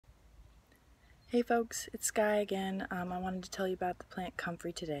Hey folks, it's Sky again. I wanted to tell you about the plant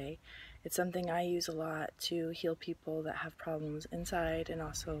comfrey today. It's something I use a lot to heal people that have problems inside and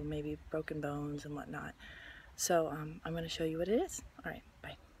also maybe broken bones and whatnot. So I'm going to show you what it is. Alright,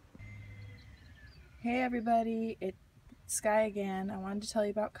 bye. Hey everybody, it's Sky again. I wanted to tell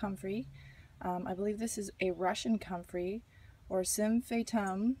you about comfrey. I believe this is a Russian comfrey or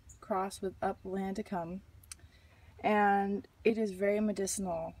symphytum crossed with uplandicum, and it is very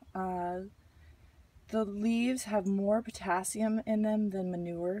medicinal. The leaves have more potassium in them than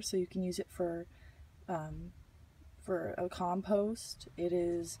manure, so you can use it for a compost. It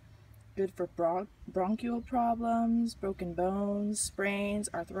is good for bronchial problems, broken bones, sprains,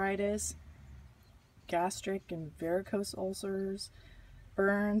 arthritis, gastric and varicose ulcers,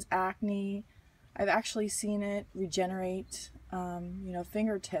 burns, acne. I've actually seen it regenerate,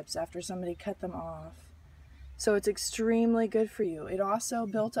 fingertips after somebody cut them off. So it's extremely good for you. It also,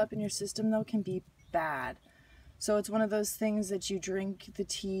 built up in your system though, can be bad. So it's one of those things that you drink the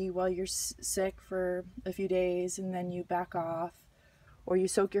tea while you're sick for a few days and then you back off, or you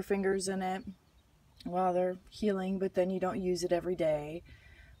soak your fingers in it while they're healing, but then you don't use it every day.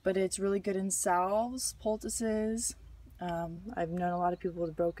 But it's really good in salves, poultices. I've known a lot of people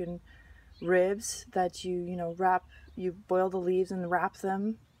with broken ribs that you boil the leaves and wrap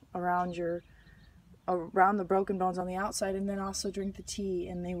them around the broken bones on the outside, and then also drink the tea,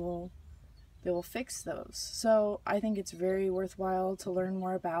 and they will fix those. So I think it's very worthwhile to learn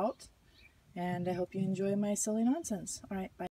more about, and I hope you enjoy my silly nonsense. All right, bye.